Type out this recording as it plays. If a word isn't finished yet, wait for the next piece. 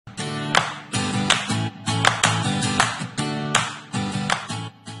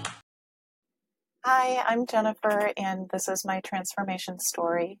Hi, I'm Jennifer, and this is my transformation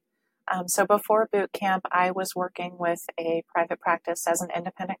story. So before boot camp, I was working with a private practice as an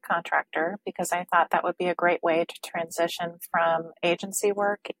independent contractor because I thought that would be a great way to transition from agency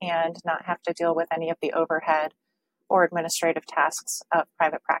work and not have to deal with any of the overhead or administrative tasks of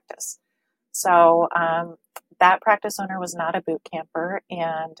private practice. So that practice owner was not a boot camper,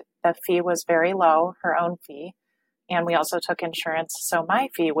 and the fee was very low, her own fee, and we also took insurance, so my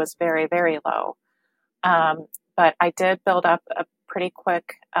fee was very, very low. But I did build up a pretty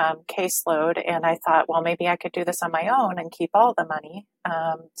quick caseload, and I thought, well, maybe I could do this on my own and keep all the money.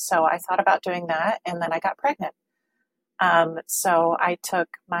 So I thought about doing that, and then I got pregnant. So I took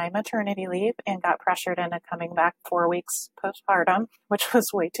my maternity leave and got pressured into coming back 4 weeks postpartum, which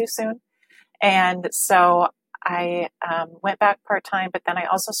was way too soon. And so I went back part time, but then I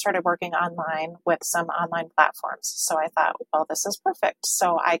also started working online with some online platforms. So I thought, well, this is perfect.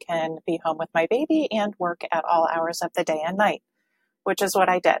 So I can be home with my baby and work at all hours of the day and night, which is what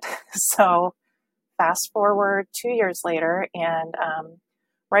I did. So fast forward 2 years later, and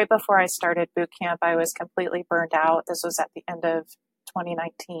right before I started boot camp, I was completely burned out. This was at the end of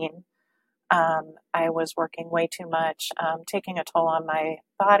 2019. I was working way too much, taking a toll on my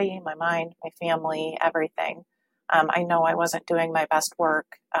body, my mind, my family, everything. I know I wasn't doing my best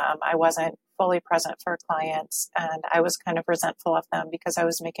work. I wasn't fully present for clients, and I was kind of resentful of them because I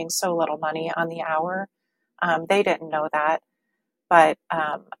was making so little money on the hour. They didn't know that, but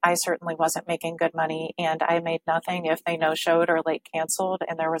I certainly wasn't making good money, and I made nothing if they no-showed or late canceled,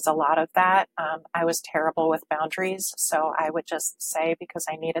 and there was a lot of that. I was terrible with boundaries, so I would just say, because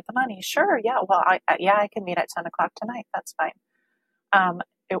I needed the money, sure, yeah, well, I can meet at 10 o'clock tonight, that's fine.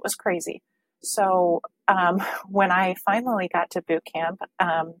 It was crazy. So when I finally got to boot camp,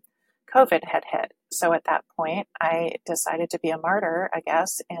 COVID had hit. So at that point, I decided to be a martyr, I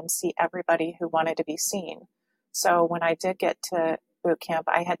guess, and see everybody who wanted to be seen. So when I did get to boot camp,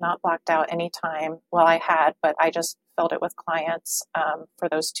 I had not blocked out any time. Well, I had, but I just filled it with clients for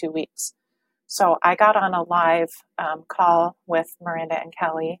those 2 weeks. So I got on a live call with Miranda and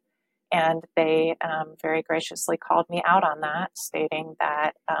Kelly, and they very graciously called me out on that, stating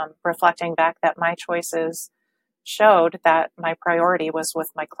that, reflecting back, that my choices showed that my priority was with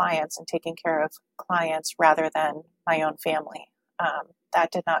my clients and taking care of clients rather than my own family.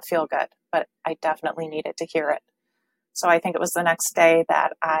 That did not feel good, but I definitely needed to hear it. So I think it was the next day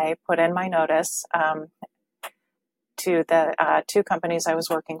that I put in my notice to the two companies I was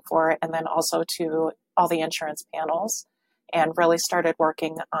working for, and then also to all the insurance panels, and really started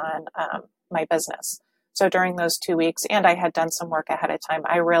working on my business. So during those 2 weeks, and I had done some work ahead of time,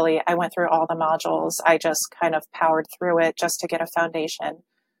 I went through all the modules. I just kind of powered through it just to get a foundation.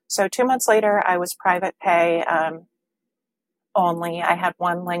 So 2 months later, I was private pay only. I had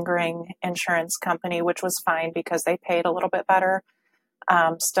one lingering insurance company, which was fine because they paid a little bit better,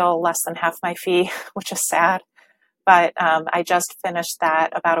 still less than half my fee, which is sad. But I just finished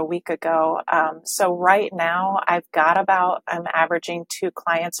that about a week ago. So right now I'm averaging 2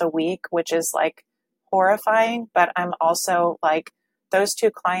 clients a week, which is like horrifying, but I'm also like, those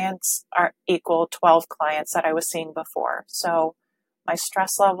 2 clients are equal 12 clients that I was seeing before. So my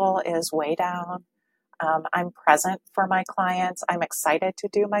stress level is way down. I'm present for my clients. I'm excited to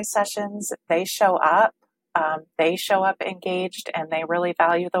do my sessions. They show up. They show up engaged, and they really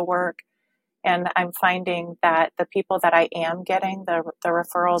value the work. And I'm finding that the people that I am getting, the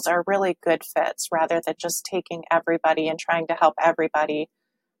referrals, are really good fits rather than just taking everybody and trying to help everybody,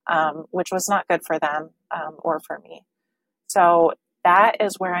 which was not good for them or for me. So that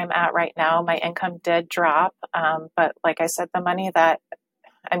is where I'm at right now. My income did drop, but like I said,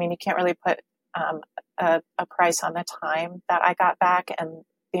 you can't really put a price on the time that I got back and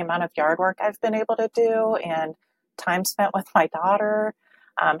the amount of yard work I've been able to do and time spent with my daughter.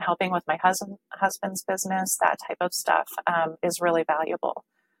 Helping with my husband's business, that type of stuff is really valuable.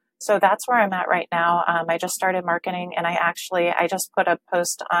 So that's where I'm at right now. I just started marketing, and I just put a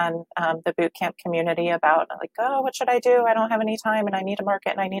post on the bootcamp community about like, oh, what should I do? I don't have any time, and I need to market,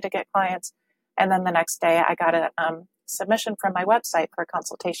 and I need to get clients. And then the next day, I got a submission from my website for a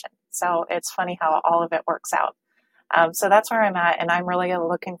consultation. So it's funny how all of it works out. So that's where I'm at, and I'm really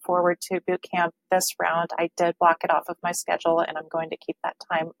looking forward to boot camp this round. I did block it off of my schedule, and I'm going to keep that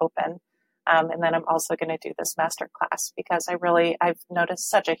time open. And then I'm also going to do this master class because I've noticed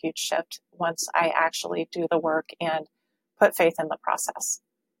such a huge shift once I actually do the work and put faith in the process.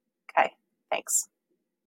 Okay, thanks.